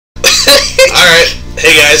Alright,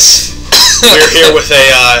 hey guys. We're here with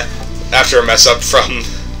a, after a mess up from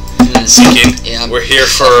Seeking. Yeah, we're here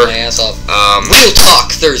for, my ass off. Real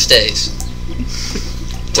Talk Thursdays.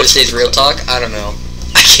 Thursdays Real Talk? I don't know.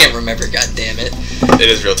 I can't remember, god damn it. It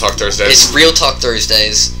is Real Talk Thursdays. It's Real Talk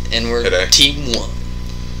Thursdays, and we're Today. Team 1.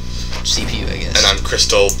 CPU, I guess. And I'm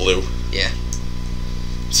Crystal Blue. Yeah.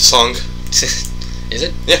 It's a song. Is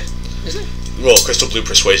it? Yeah. Is it? Well, Crystal Blue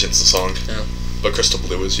Persuasion's the song. Oh. But Crystal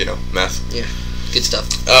Blue is, you know, math. Yeah. Good stuff.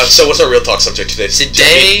 So what's our Real Talk subject today?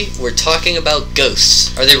 Today, we're talking about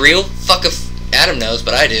ghosts. Are they real? Fuck if Adam knows,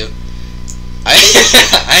 but I do. I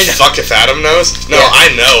know. Fuck if Adam knows? No, Yeah. I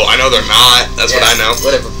know. I know they're not. That's what I know.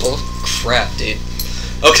 Whatever. Bull crap, dude.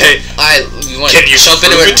 Okay. You want Can to you jump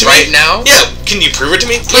into prove it to right me? now? Yeah. Can you prove it to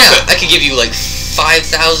me? Prove Yeah, it. I could give you like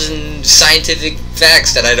 5,000 scientific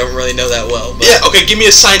facts that I don't really know that well. But Yeah, okay, give me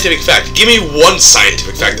a scientific fact. Give me one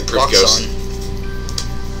scientific fact that proves ghosts.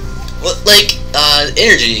 What, like,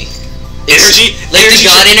 energy. Energy? Like energy the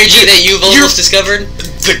god energy that you've almost you're- discovered?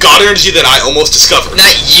 The god energy that I almost discovered.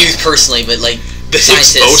 Not you personally, but like The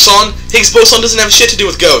Higgs scientists. boson? Higgs boson doesn't have shit to do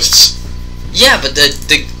with ghosts. Yeah, but the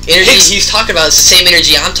energy he's talking about is the same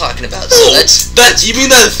energy I'm talking about. So You mean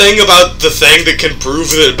that thing about the thing that can prove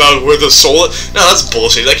that about where the soul is? No, that's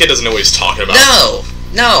bullshit. That kid doesn't know what he's talking about.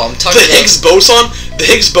 No, I'm talking The about Higgs boson? The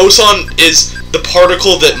Higgs boson is the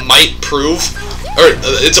particle that might prove, or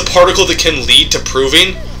it's a particle that can lead to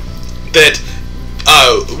proving that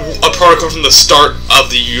a particle from the start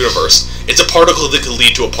of the universe. It's a particle that could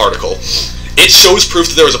lead to a particle. It shows proof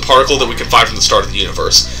that there was a particle that we can find from the start of the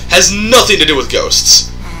universe. Has nothing to do with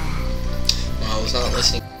ghosts. Well, I was not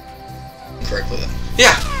listening correctly then.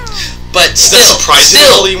 Yeah. But still,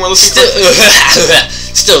 you weren't listening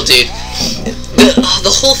still, dude.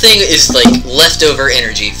 The whole thing is like leftover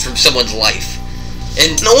energy from someone's life,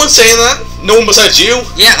 and No one's saying that. No one besides you.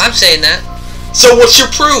 yeah, I'm saying that. So what's your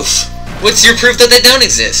proof? What's your proof that they don't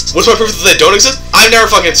exist? What's my proof that they don't exist? I've never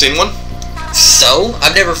fucking seen one. So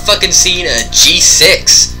I've never fucking seen a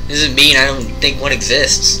G6. Doesn't mean I don't think one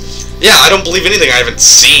exists. Yeah, I don't believe anything I haven't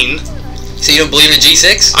seen. So you don't believe in a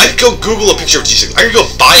G6? I could go Google a picture of G6. I could go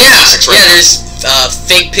buy a G6 right now. There's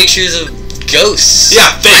fake pictures of ghosts. Yeah,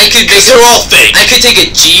 fake. Because they're all fake. I could take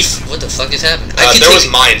a what the fuck is happening? There was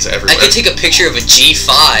mines everywhere. I could take a picture of a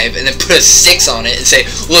G5 and then put a 6 on it and say,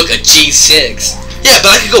 look, a G6. Yeah,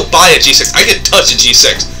 but I could go buy a G6. I could touch a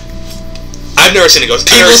G6. I've never seen a ghost.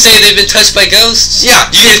 People say they've been touched by ghosts? Yeah.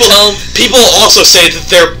 You gonna tell them? People also say that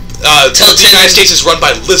the United States is run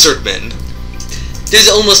by lizard men. There's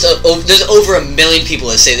there's over 1 million people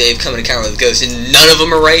that say they've come in encounter with ghosts, and none of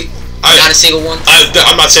them are right? Not a single one?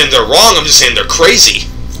 I'm not saying they're wrong, I'm just saying they're crazy.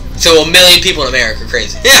 So 1 million people in America are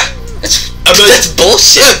crazy? Yeah. That's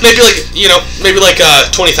bullshit. Yeah, maybe like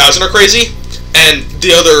 20,000 are crazy, and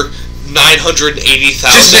the other 980,000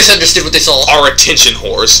 just misunderstood what they saw. Are attention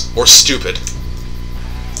whores or stupid.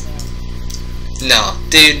 No,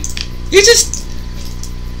 dude, you're just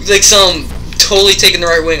like totally taking the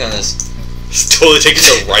right wing on this. Totally taking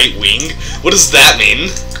the right wing? What does that mean?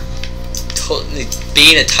 Totally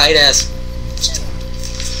being a tight ass.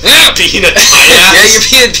 Being a tight ass? Yeah, you're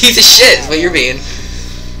being a piece of shit. Is what you're being.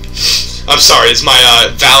 I'm sorry, is my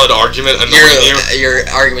valid argument annoying you? Your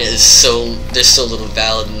argument is there's so little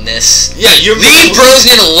validness. Yeah, leave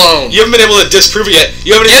Brosnan alone. You haven't been able to disprove it yet.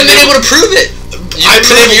 You haven't been able to prove it. You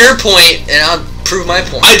prove your point, and I'll prove my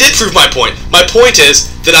point. I did prove my point. My point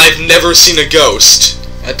is that I've never seen a ghost.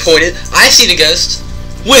 I've seen a ghost.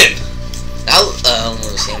 When? I don't know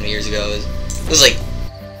how many years ago. It was like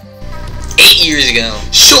 8 years ago.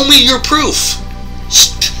 Show me your proof.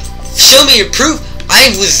 Show me your proof.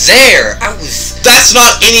 I was there. That's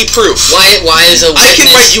not any proof. Why is a witness? I can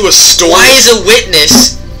write you a story. Why is a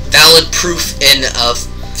witness valid proof in a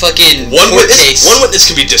fucking court case? One witness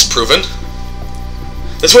can be disproven.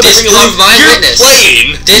 That's what disprove my witness. You're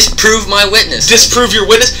playing. Disprove my witness. Disprove your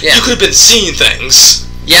witness. Yeah. You could have been seeing things.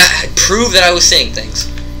 Yeah, prove that I was seeing things.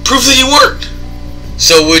 Prove that you weren't.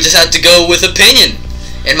 So we just have to go with opinion.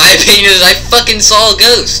 And my opinion is I fucking saw a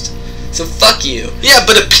ghost. So fuck you. Yeah,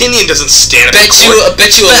 but opinion doesn't stand up in court.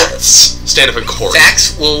 Facts stand up in court.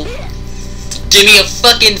 Facts? Well, give me a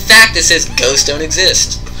fucking fact that says ghosts don't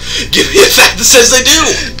exist. Give me a fact that says they do.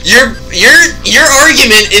 Your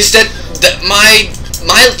argument is that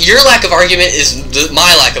your lack of argument is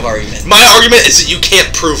my lack of argument. My argument is that you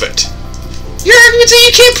can't prove it. Your argument is that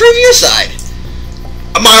you can't prove your side.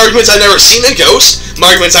 My argument is I've never seen a ghost.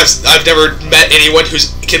 My argument is I've never met anyone who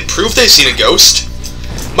can prove they've seen a ghost.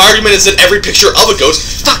 My argument is that every picture of a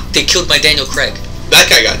ghost... Fuck, they killed my Daniel Craig. That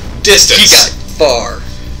guy got distance. He got far.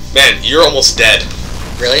 Man, you're almost dead.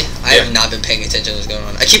 Really? I have not been paying attention to what's going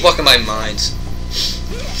on. I keep walking by mines.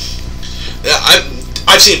 Yeah,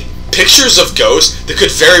 I've seen pictures of ghosts that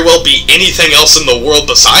could very well be anything else in the world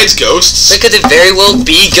besides ghosts. But could it very well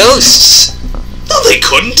be ghosts? No, they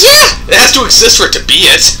couldn't. Yeah! It has to exist for it to be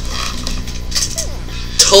it.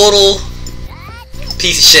 Total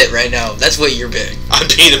piece of shit right now. That's what you're being. I'm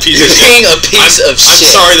being a piece You're of shit. being a piece of shit.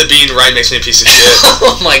 I'm sorry that being right makes me a piece of shit.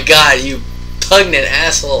 Oh my god, you pugnant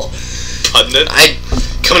asshole. Pugnant?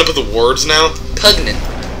 Coming up with the words now? Pugnant.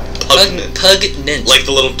 Pugnant. Pugnant. Like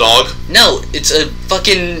the little dog? No, it's a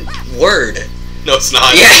fucking word. No, it's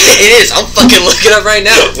not. Yeah, it is. I'll fucking look it up right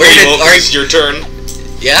now. It's your turn.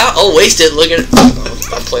 Yeah, I'll waste it. Look at it.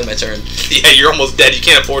 Oh, I'm playing my turn. Yeah, you're almost dead. You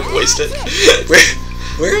can't afford to waste it.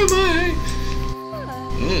 Where am I?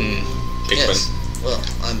 Pikmin. Yes. Well,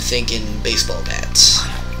 I'm thinking baseball bats.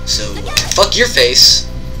 So, fuck your face.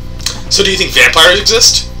 So do you think vampires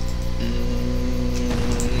exist?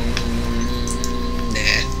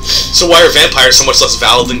 Nah. So why are vampires so much less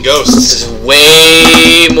valid than ghosts? There's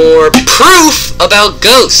way more proof about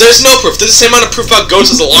ghosts. There's no proof. There's the same amount of proof about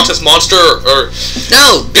ghosts as a Loch Ness Monster or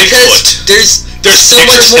no, because Bigfoot. there's so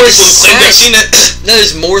much more science. Seen it. No,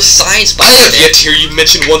 there's more science I behind have yet to hear you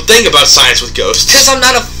mention one thing about science with ghosts. Because I'm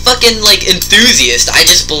not a fucking, like, enthusiast. I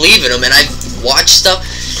just believe in them, and I watch stuff.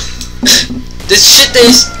 This shit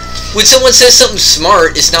when someone says something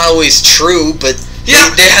smart, it's not always true, but yeah,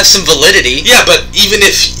 they have some validity. Yeah, but even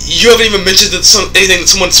if you haven't even mentioned that anything that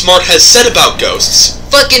someone smart has said about ghosts.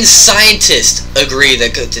 Fucking scientists agree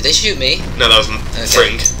that did they shoot me? No, that was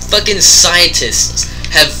Fring. Fucking scientists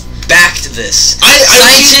have backed this.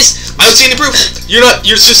 I've seen any proof. You're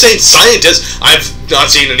just saying scientists. I've not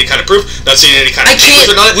seen any kind of proof. Not seen any kind of proof.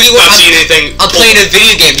 Not seen anything. I'm playing a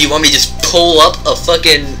video game. Do you want me to just pull up a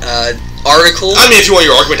fucking article? I mean, if you want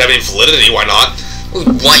your argument to have any validity, why not?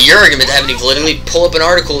 Want your argument to have any validity? Pull up an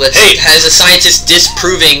article that has a scientist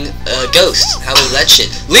disproving ghosts. How is that shit?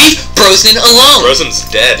 Leave Brosnan alone. Brosnan's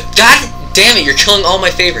dead. God damn it! You're killing all my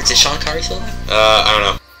favorites. Is Sean Connery still alive? I don't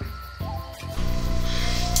know.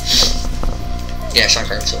 Yeah, Sean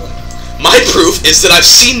Connery's still alive. My proof is that I've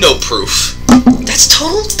seen no proof. That's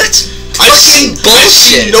bullshit. I've seen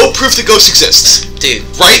no proof that ghosts exist. Dude.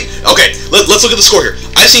 Right? Okay, let's look at the score here.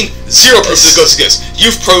 I've seen 0 proof that ghosts exist.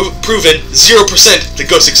 You've proven 0% that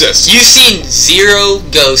ghosts exist. You've seen 0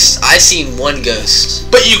 ghosts. I've seen 1 ghost.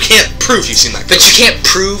 But you can't prove you've seen that ghost. But you can't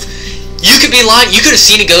prove. You could be lying. You could have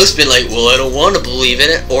seen a ghost, been like, well, I don't want to believe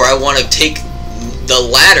in it, or I want to take the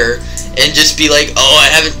latter and just be like, oh,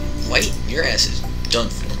 I haven't. Wait, your ass is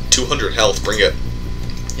done for. 200 health, bring it.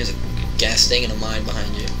 There's a gas thing and a mine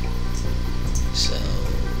behind you. So.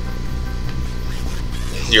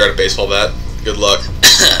 You're at a baseball bat. Good luck.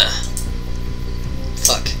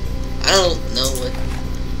 Fuck. I don't know what.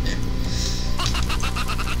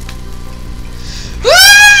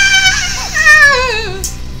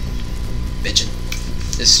 Bitchin'.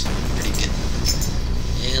 This is pretty good.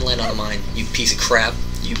 And land on a mine. You piece of crap.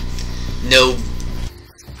 You. No.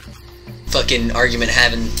 Fucking argument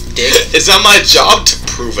having dick. It's not my job to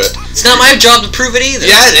prove it. It's not my job to prove it either.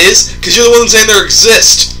 Yeah, it is, because you're the one saying they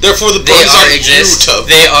exist. Therefore, the bugs aren't exist. you to.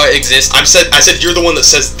 They are exist. I said you're the one that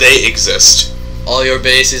says they exist. All your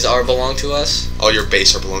bases belong to us. All your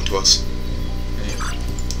base belong to us.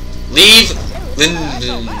 Leave Linden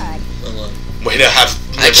alone. Way to have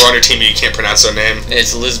member on your team you can't pronounce their name.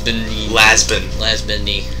 It's Lisbon-y.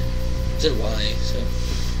 Lasbon-y. Is it Y? So.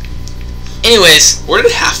 Anyways. Where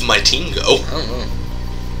did half of my team go? I don't know.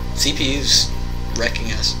 CPU's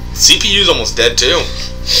wrecking us. CPU's almost dead too.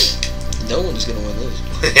 No one's gonna win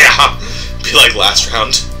this. Yeah. Be like last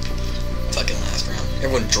round. Fucking last round.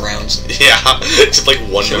 Everyone drowns. Yeah. Except like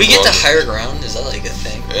one. Should we get to higher ground? Is that like a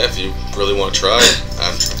thing? Yeah, if you really want to try.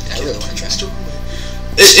 I'm trying. I really want to try.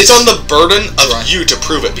 It's on the burden of you to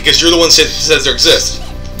prove it, because you're the one that says there exists.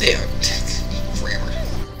 They are.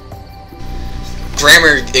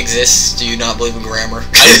 Grammar exists. Do you not believe in grammar?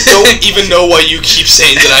 I don't even know why you keep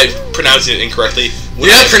saying that I'm pronouncing it incorrectly.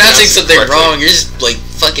 You're not pronouncing something wrong. You're just like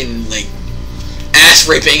fucking like ass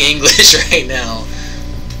raping English right now.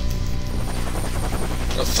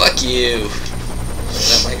 Oh, fuck you.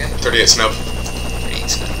 Is that my guy? 38 Snub. 38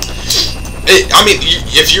 Snub. I mean,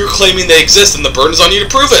 if you're claiming they exist, then the burden is on you to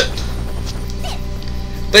prove it.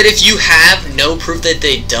 But if you have no proof that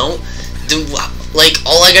they don't, then like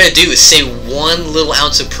all I gotta do is say 1 little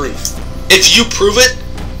ounce of proof. If you prove it,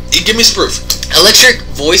 give me some proof. Electric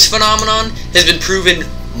voice phenomenon has been proven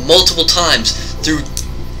multiple times through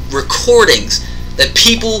recordings that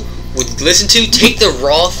people would listen to, take the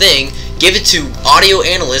raw thing, give it to audio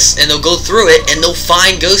analysts, and they'll go through it and they'll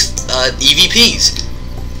find ghost EVPs.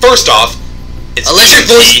 First off, It's electric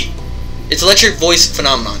voice. EMP. It's electric voice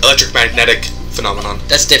phenomenon. Electromagnetic phenomenon.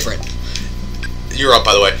 That's different. You're up,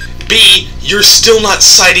 by the way. B, you're still not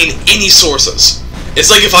citing any sources. It's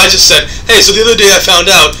like if I just said, hey, so the other day I found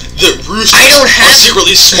out that roosters are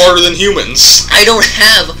secretly smarter than humans. I don't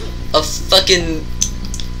have a fucking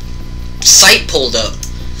site pulled up.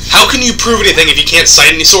 How can you prove anything if you can't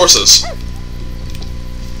cite any sources?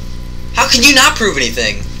 How can you not prove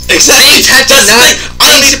anything? Exactly. Things have to That's the thing.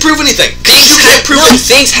 I don't need to prove anything.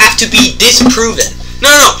 Things have to be disproven.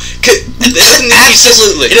 No. It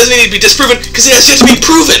doesn't need to be disproven because it has to be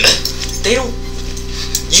proven. They don't.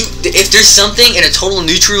 If there's something in a total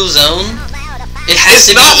neutral zone, it has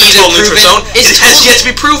to be either proven. It has yet to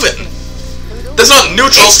be proven. That's not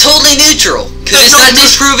neutral. It's totally neutral because it's not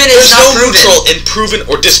disproven. It's not proven. There's no neutral in proven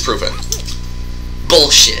or disproven.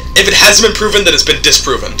 Bullshit. If it hasn't been proven, then it's been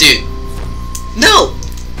disproven. Dude, no,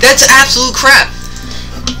 that's absolute crap.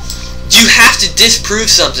 You have to disprove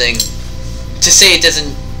something to say it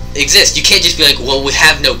doesn't exist. You can't just be like, well, we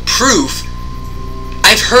have no proof.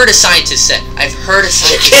 I've heard a scientist say.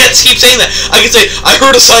 You can't keep saying that. I can say, I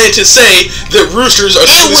heard a scientist say that roosters are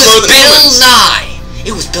smarter than humans. It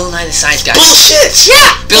was Bill Nye the Science Guy. Bullshit!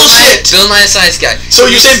 Yeah! Bill Nye the Science Guy. So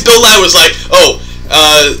you're saying Bill Nye was like, oh,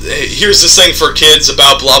 here's this thing for kids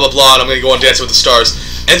about blah, blah, blah, and I'm going to go on Dancing with the Stars.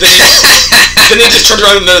 And then he just turned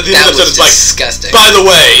around and the end of the episode is like, disgusting. By the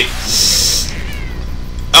way,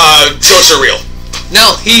 ghosts are real.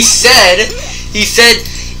 No, he said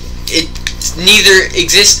it neither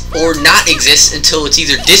exists or not exists until it's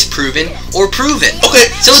either disproven or proven. Okay.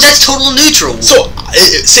 So that's total neutral. So,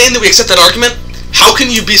 saying that we accept that argument, how can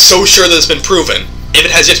you be so sure that it's been proven if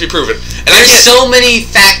it has yet to be proven? And there's so many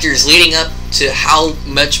factors leading up to how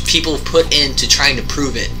much people put into trying to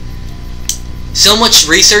prove it. So much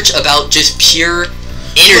research about just pure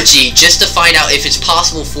energy just to find out if it's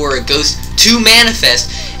possible for a ghost to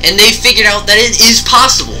manifest, and they figured out that it is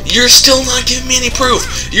possible. You're still not giving me any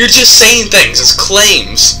proof. You're just saying things as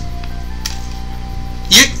claims.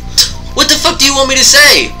 What the fuck do you want me to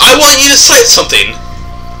say? I want you to cite something.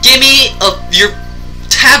 Give me your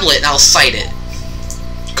tablet and I'll cite it.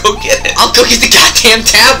 Go get it. I'll go get the goddamn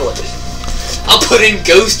tablet. I'll put in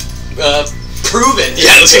ghost proven.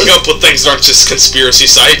 Yeah, let's come up with things that aren't just conspiracy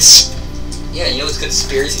sites. Yeah, you know what's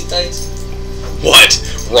conspiracy sites? What?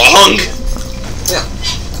 Wrong? Yeah.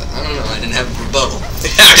 I don't know, I didn't have a rebuttal.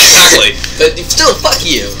 Yeah, exactly. But still, fuck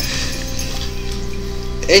you.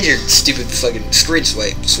 And your stupid fucking screen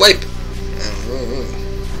swipe. Swipe!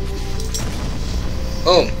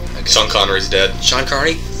 Oh. Okay. Sean Connery's dead. Sean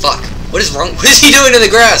Connery? Fuck. What is wrong? What is he doing to the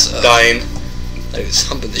grass? Dying. I was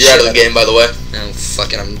humping the shit. You're out of the game, by the way. No,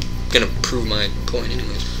 fuck it. I'm gonna prove my point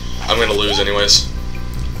anyways. I'm gonna lose anyways.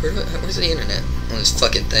 Where's the internet on this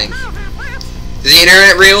fucking thing? Is the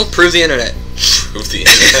internet real? Prove the internet. Prove the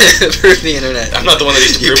internet. Prove the internet. I'm not the one that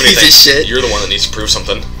needs to prove anything. Piece of shit. You're the one that needs to prove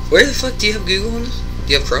something. Where the fuck do you have Google on this?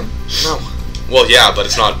 Do you have Chrome? No. Well, yeah, but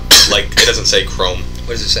it's not like it doesn't say Chrome.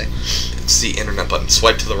 What does it say? It's the internet button.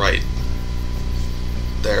 Swipe to the right.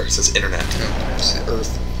 There, it says internet. No, it's the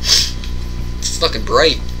Earth. It's fucking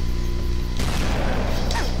bright.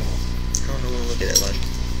 I don't know. Look at it. Like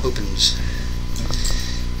opens.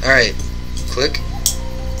 All right. Click.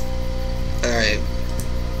 Alright.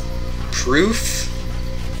 Proof?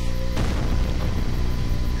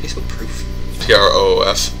 How do you spell proof?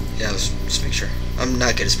 P-R-O-O-F. Yeah, let's make sure. I'm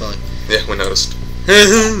not good at spelling. Yeah, we noticed.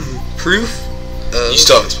 Proof? You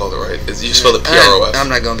still haven't spelled it right. You spelled it P-R-O-F. I'm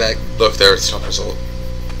not going back. Look there, it's top result.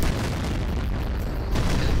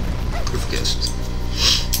 Proof ghosts.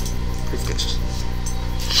 Proof ghosts.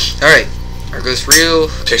 Alright. Are ghosts real?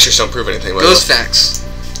 Pictures don't prove anything. Ghost facts.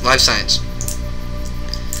 Live science.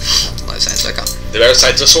 LiveScience.com. They better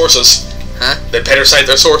cite their sources. Huh? They better cite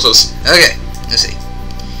their sources. Okay. Let's see.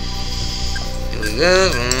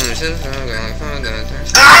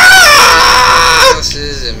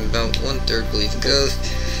 Houses and about 1/3 believe in ghosts.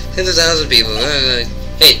 10,000 people.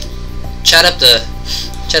 Hey, chat up the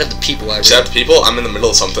people. Chat up the people. I'm in the middle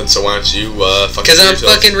of something, so why don't you fucking? Because I'm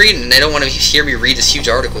fucking reading, and they don't want to hear me read this huge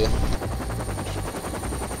article.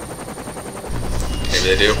 Maybe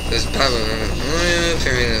they do. There's How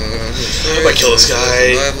do I kill this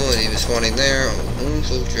guy? And he was spawning there.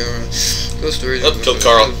 Ghost stories. Oh, killed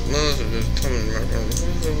Carl.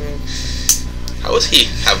 How does he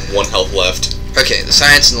have 1 health left? Okay, the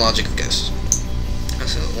science and logic of ghosts.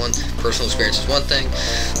 So one personal experience is one thing,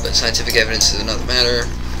 but scientific evidence is another matter.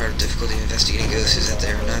 Part of difficulty in investigating ghosts is that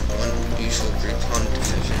they are not one usual agreed upon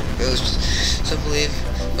definition of ghosts. Some believe,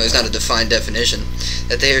 well, it's not a defined definition,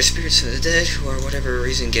 that they are spirits of the dead who, for whatever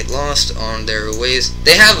reason, get lost on their ways.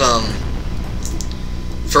 They have,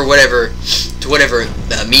 for whatever to whatever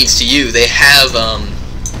that means to you, they have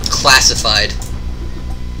classified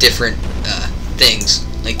different things,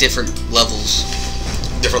 like different levels.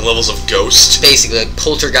 Different levels of ghost. Basically, like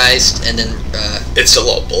poltergeist, and then it's still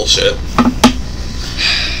all bullshit.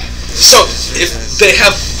 So if they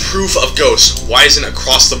have proof of ghosts, why isn't it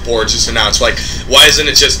across the board just announced? Like, why isn't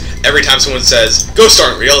it just every time someone says ghosts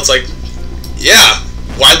aren't real, it's like, yeah,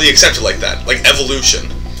 widely accepted like that, like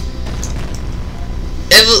evolution.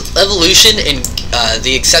 Evolution and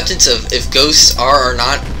the acceptance of if ghosts are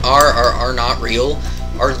not real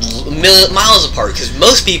are miles apart, because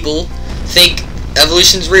most people think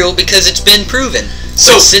evolution's real because it's been proven.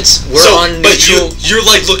 So since we're on neutral, but you're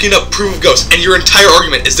like looking up proof of ghosts, and your entire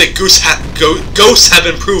argument is that ghosts have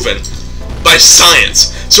been proven by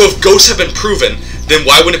science. So if ghosts have been proven, then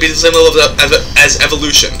why wouldn't it be the same level as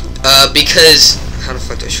evolution? Because how the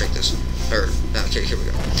fuck do I shrink this? Or no, okay, here we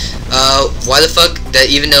go. Why the fuck that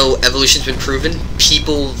even though evolution's been proven,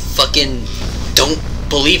 people fucking don't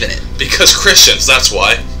believe in it? Because Christians, that's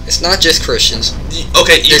why. It's not just Christians.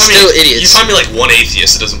 Okay, they're still idiots. You find me like one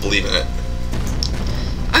atheist that doesn't believe in it.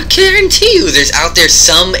 I guarantee you, there's out there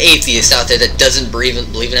some atheist out there that doesn't believe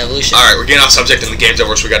in evolution. All right, we're getting off subject, and the game's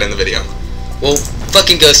over, so we got in the video. Well,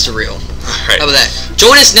 fucking ghosts are real. All right. How about that?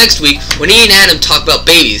 Join us next week when he and Adam talk about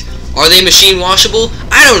babies. Are they machine washable?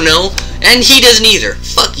 I don't know, and he doesn't either.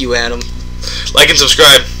 Fuck you, Adam. Like and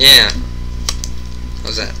subscribe. Yeah.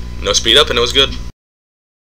 How's that? No speed up, and it was good.